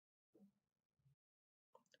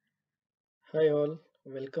Hi all,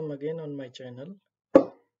 welcome again on my channel.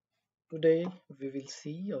 Today we will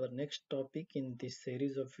see our next topic in this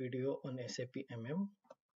series of video on SAP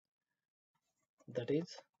that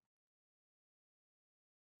is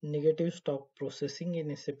negative stock processing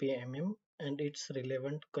in SAP and its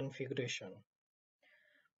relevant configuration.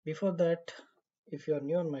 Before that, if you are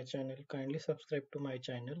new on my channel, kindly subscribe to my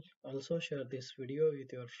channel. Also share this video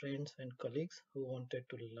with your friends and colleagues who wanted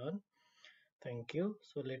to learn. Thank you.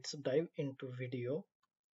 So let's dive into video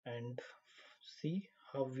and see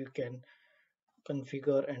how we can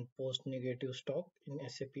configure and post negative stock in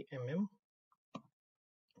SAP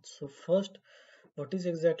So first, what is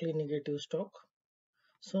exactly negative stock?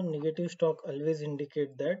 So negative stock always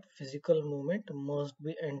indicate that physical movement must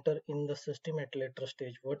be entered in the system at later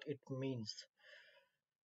stage. What it means?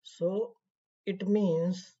 So it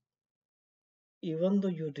means even though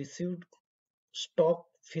you received stock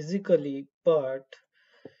physically, but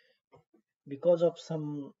because of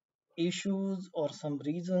some issues or some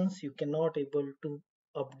reasons you cannot able to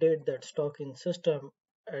update that stock in system,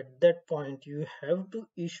 at that point you have to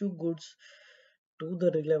issue goods to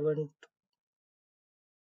the relevant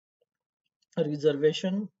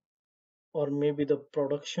reservation, or maybe the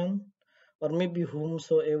production, or maybe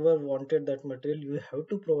whomsoever wanted that material. You have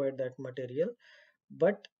to provide that material,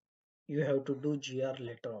 but you have to do GR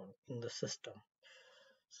later on in the system.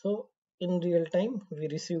 So in real time we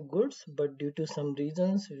receive goods, but due to some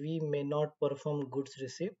reasons we may not perform goods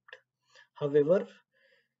receipt. However,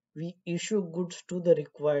 we issue goods to the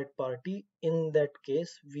required party. In that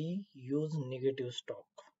case we use negative stock.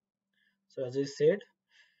 So as I said,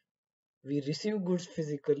 we receive goods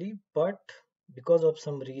physically, but because of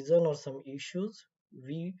some reason or some issues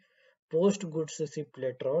we post goods receipt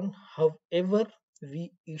later on. However,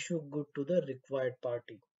 we issue good to the required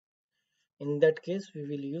party. In that case we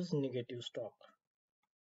will use negative stock.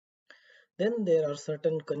 Then there are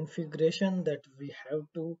certain configuration that we have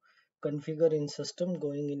to configure in system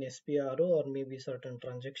going in SPRO or maybe certain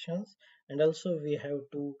transactions, and also we have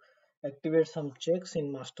to activate some checks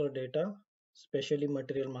in master data, especially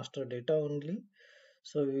material master data only.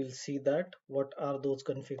 So we will see that what are those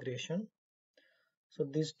configuration. So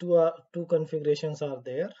these two configurations are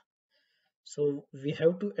there. So we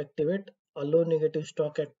have to activate allow negative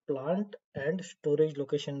stock at plant and storage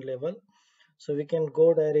location level. So we can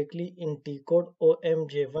go directly in T code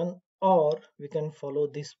OMJ1, or we can follow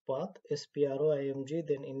this path SPRO IMG,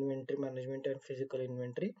 then inventory management and physical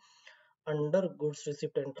inventory. Under goods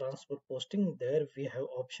receipt and transfer posting, there we have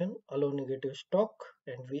option allow negative stock,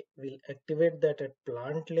 and we will activate that at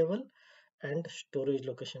plant level and storage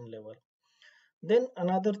location level. Then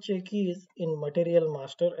another check is in material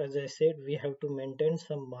master. As I said, we have to maintain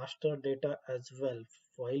some master data as well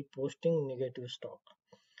while posting negative stock.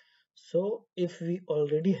 So if we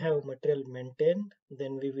already have material maintained,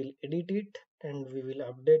 then we will edit it and we will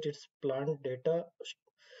update its plant data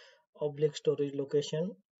oblique storage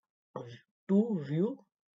location to view.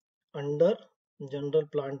 Under general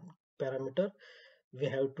plant parameter, we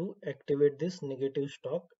have to activate this negative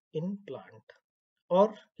stock in plant.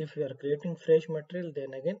 Or if we are creating fresh material,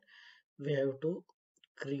 then again we have to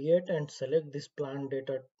create and select this plant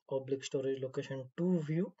data oblique storage location to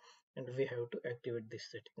view, and we have to activate this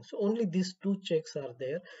setting. So only these two checks are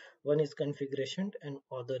there. One is configuration and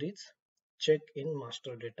other is check in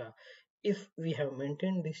master data. If we have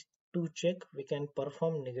maintained these two check, we can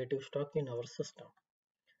perform negative stock in our system.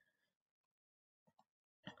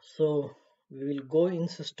 So we will go in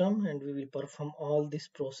system and we will perform all this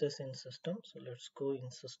process in system. So let's go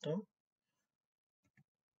in system.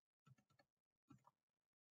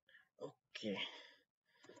 Okay,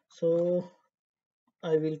 so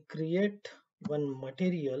I will create one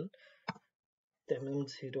material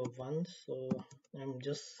mm01. So I'm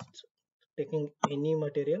just taking any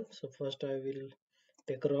material. So first I will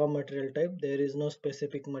take raw material type. There is no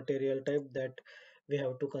specific material type that we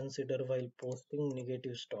have to consider while posting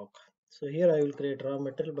negative stock. So here I will create raw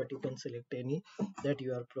material, but you can select any that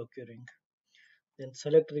you are procuring. Then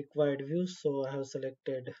select required views. So I have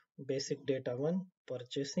selected basic data 1,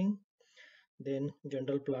 purchasing, then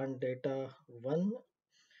general plant data 1,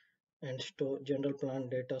 and store general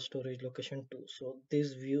plant data storage location 2. So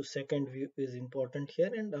this view, second view, is important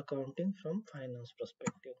here, and accounting from finance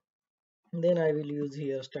perspective. Then I will use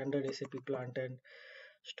here standard SAP plant and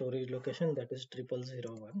storage location, that is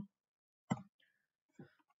 0001.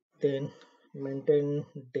 Then maintain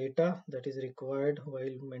data that is required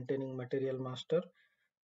while maintaining material master.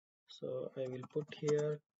 So I will put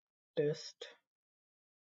here test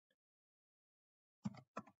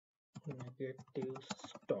negative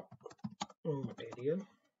stock material.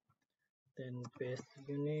 then base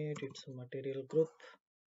unit, it's a material group.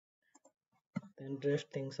 Then rest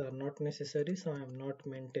things are not necessary, so I am not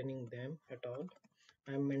maintaining them at all.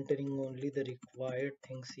 I am maintaining only the required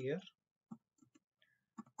things here.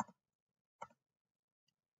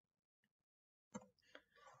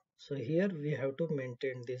 So here we have to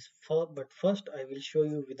maintain this but first I will show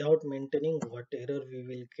you without maintaining what error we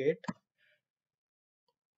will get.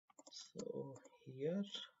 So here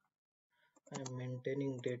I am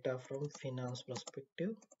maintaining data from finance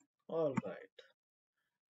perspective. All right.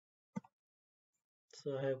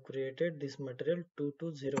 So I have created this material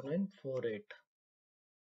 220948.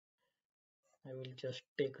 I will just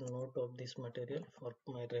take note of this material for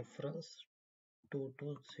my reference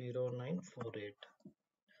 220948.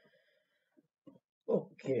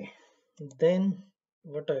 Okay, then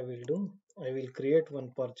what I will do, I will create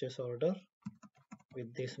one purchase order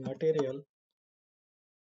with this material.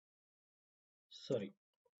 Sorry,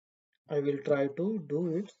 I will try to do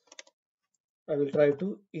it. I will try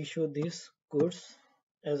to issue these goods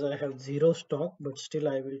as I have zero stock, but still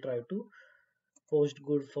I will try to post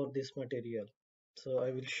good for this material. So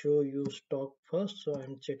I will show you stock first. So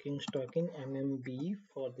I'm checking stock in MMB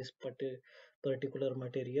for this particular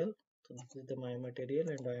material. So this is my material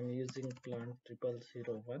and I am using plant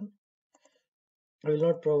 0001. I will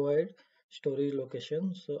not provide storage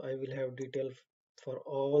location, so I will have detail for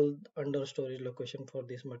all under storage location for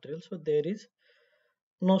this material. So there is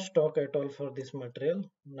no stock at all for this material,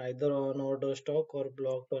 neither on order stock or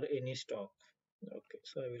blocked or any stock. Okay,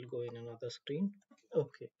 so I will go in another screen.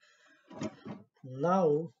 Okay,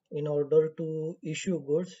 now in order to issue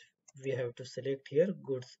goods, we have to select here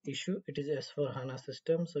goods issue. It is as for HANA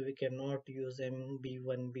system, so we cannot use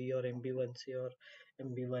MB1B or MB1C or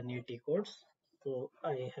MB1AT codes. So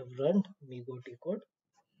I have run Migo T code.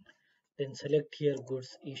 Then select here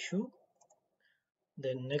goods issue.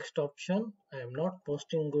 Then next option, I am not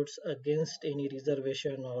posting goods against any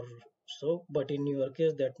reservation or so, but in your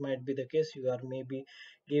case that might be the case. You are maybe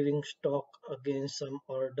giving stock against some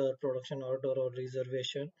order, production order or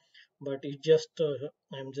reservation, but it just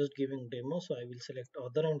I'm just giving demo, so I will select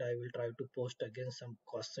other and I will try to post against some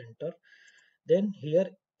cost center. Then here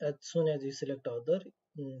as soon as you select other,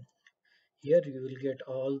 mm, here you will get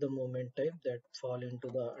all the movement type that fall into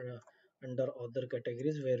the under other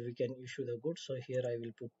categories where we can issue the goods. So here I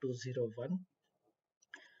will put 201.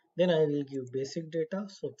 Then I will give basic data.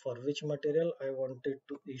 So for which material I wanted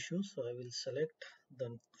to issue. So I will select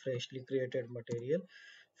the freshly created material.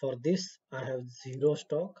 For this I have zero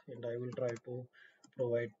stock and I will try to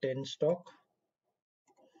provide 10 stock.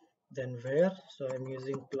 Then where? So I'm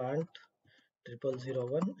using plant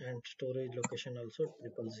 0001 and storage location also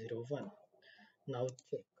 0001. Now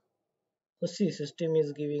check. So see, system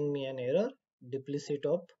is giving me an error, duplicate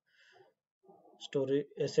of storage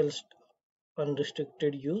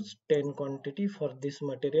unrestricted use 10 quantity for this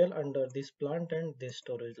material under this plant and this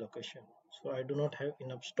storage location. So I do not have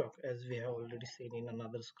enough stock as we have already seen in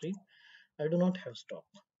another screen. I do not have stock.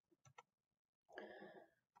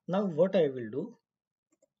 Now what I will do,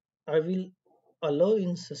 I will allow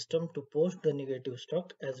in system to post the negative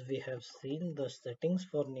stock as we have seen the settings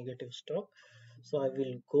for negative stock. So I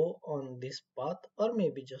will go on this path or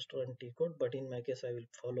maybe just run T code, but in my case I will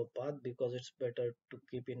follow path because it's better to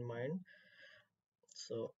keep in mind.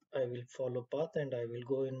 So I will follow path and I will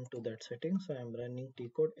go into that setting. So I am running T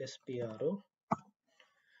code SPRO,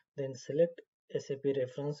 then select SAP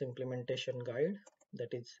reference implementation guide,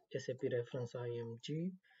 that is SAP reference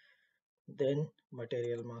IMG, then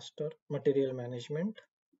material management.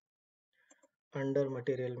 Under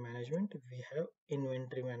material management we have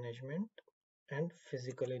inventory management and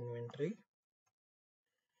physical inventory.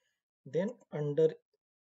 Then under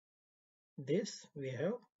this we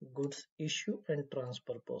have goods issue and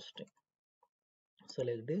transfer posting.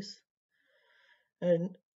 Select this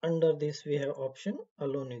and under this we have option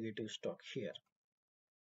allow negative stock here.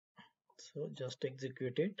 So just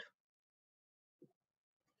execute it.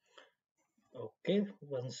 Okay,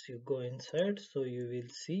 once you go inside, so you will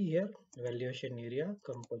see here valuation area,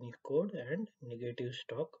 company code and negative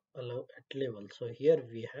stock allow at level. So here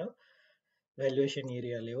we have valuation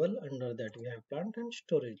area level, under that we have plant and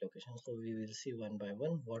storage location. So we will see one by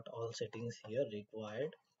one what all settings here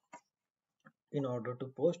required in order to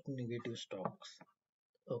post negative stocks.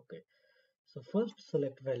 Okay, so first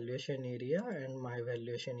select valuation area and my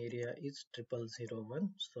valuation area is 0001.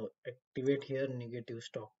 So activate here negative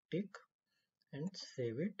stock tick and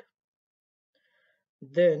save it.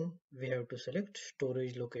 Then we have to select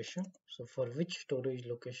storage location. So for which storage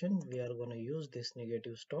location we are going to use this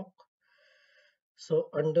negative stock. So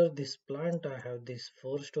under this plant I have this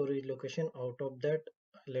 4 storage location. Out of that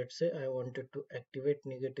let's say I wanted to activate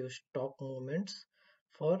negative stock movements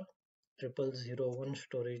for 0001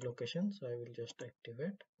 storage location, so I will just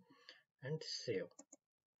activate and save.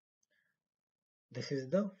 This is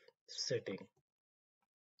the setting.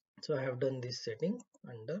 So I have done this setting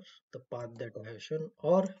under the path that I have shown,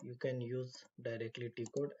 or you can use directly T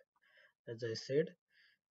code as I said.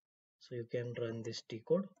 So you can run this T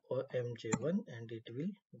code or MJ1 and it will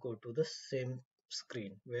go to the same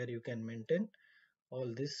screen where you can maintain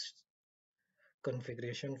all this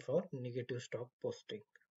configuration for negative stock posting.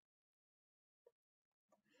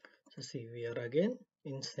 So see, we are again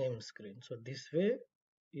in same screen. So this way,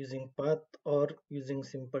 using path or using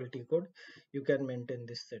simple T code, you can maintain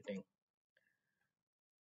this setting.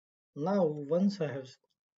 Now once I have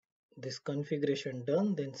this configuration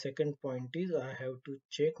done, then second point is I have to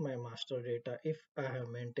check my master data if I have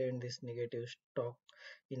maintained this negative stock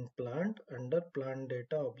in plant under plant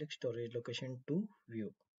data oblique storage location to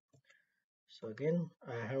view. So again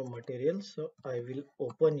I have material, so I will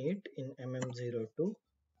open it in mm02.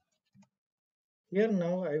 Here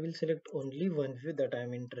now I will select only one view that I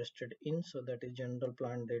am interested in, so that is general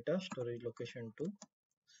plant data storage location 2.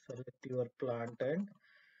 Select your plant and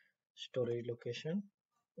storage location.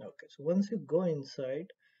 Okay, so once you go inside,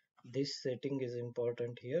 this setting is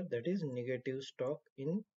important here, that is negative stock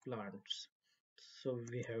in plants. So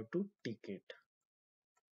we have to tick it.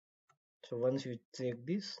 So once you check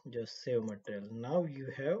this, just save material. Now you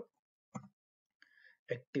have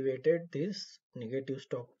activated this negative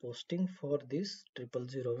stock posting for this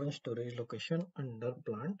 0001 storage location under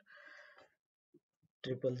plant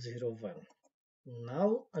 0001.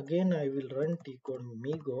 Now again I will run tcode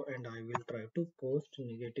migo and I will try to post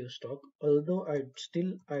negative stock, although I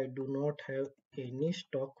do not have any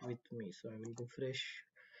stock with me. So I will refresh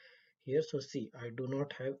here. So see, I do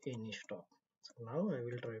not have any stock. So now I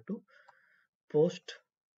will try to post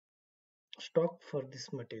stock for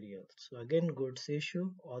this material. So again goods issue,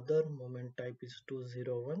 other moment type is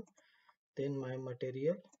 201, then my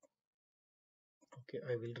material. Okay,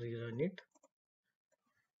 I will rerun it.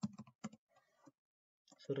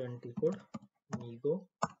 So run tcode migo,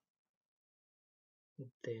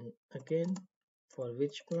 then again for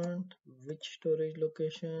which plant, which storage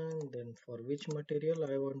location, then for which material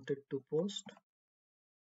I wanted to post,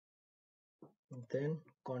 then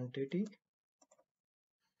quantity.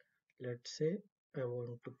 Let's say I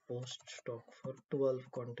want to post stock for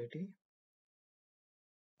 12 quantity,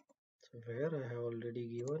 so where I have already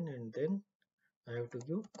given, and then I have to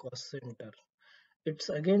give cost center. It's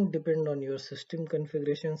again depend on your system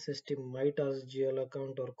configuration. System might ask GL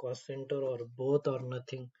account or cost center or both or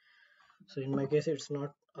nothing. So in my case it's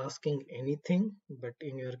not asking anything, but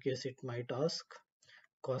in your case it might ask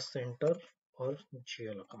cost center or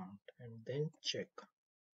GL account, and then check.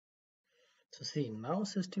 So see, now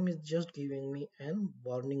system is just giving me an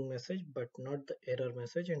warning message but not the error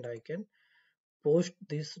message, and I can post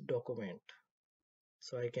this document.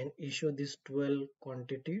 So I can issue this 12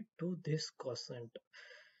 quantity to this cost center,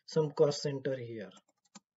 some cost center here.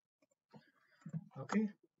 Okay,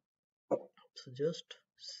 so just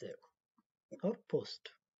save or post.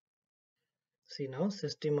 See, now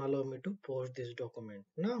system allow me to post this document.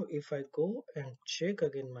 Now if I go and check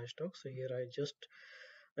again my stock, so here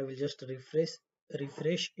I will just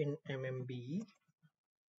refresh in MMBE.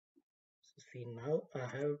 So see, now I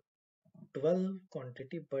have 12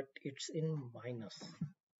 quantity but it's in minus.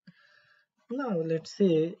 Now let's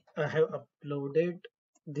say I have uploaded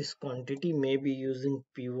this quantity maybe using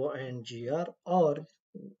PO and GR, or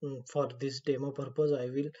for this demo purpose I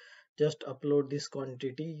will just upload this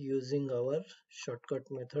quantity using our shortcut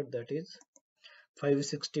method, that is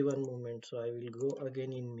 561 movement. So I will go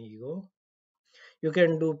again in migo. You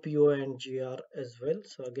can do PO and GR as well.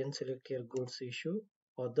 So again select here goods issue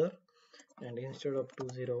other, and instead of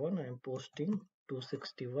 201 I am posting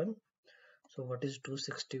 261. So what is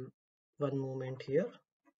 261 movement here?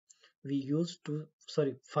 We use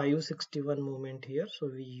 561 movement here. So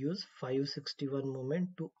we use 561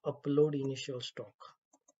 movement to upload initial stock.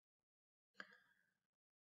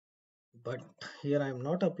 But here I am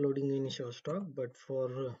not uploading initial stock, but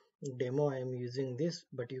for demo I am using this,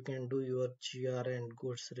 but you can do your GR and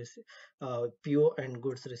goods receipt, PO and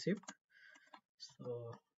goods receipt.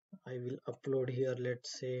 So I will upload here,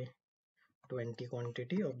 let's say 20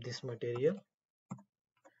 quantity of this material.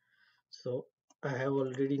 So I have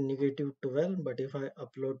already negative 12, but if I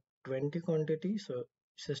upload 20 quantity, so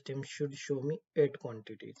system should show me 8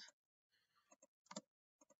 quantities.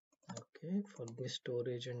 Okay, for this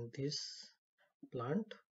storage and this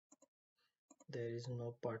plant there is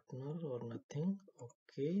no partner or nothing.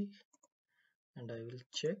 Okay, and I will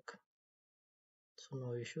check. So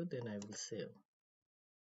no issue, then I will save.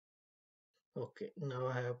 Okay, now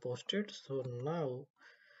I have posted. So now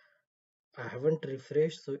I haven't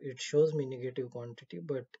refreshed, so it shows me negative quantity,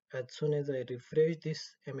 but as soon as I refresh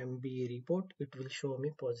this MMB report, it will show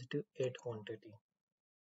me positive 8 quantity.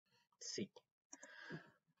 See.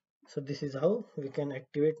 So this is how we can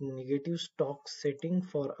activate negative stock setting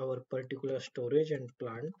for our particular storage and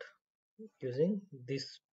plant using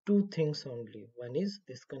these two things only. One is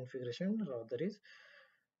this configuration, other is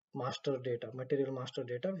master data, material master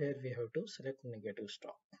data, where we have to select negative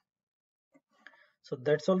stock. So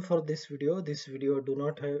that's all for this video. This video do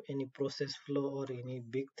not have any process flow or any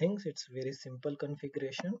big things. It's very simple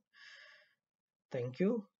configuration. Thank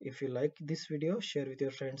you. If you like this video, share with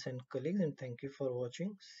your friends and colleagues, and thank you for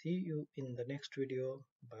watching. See you in the next video.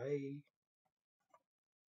 Bye.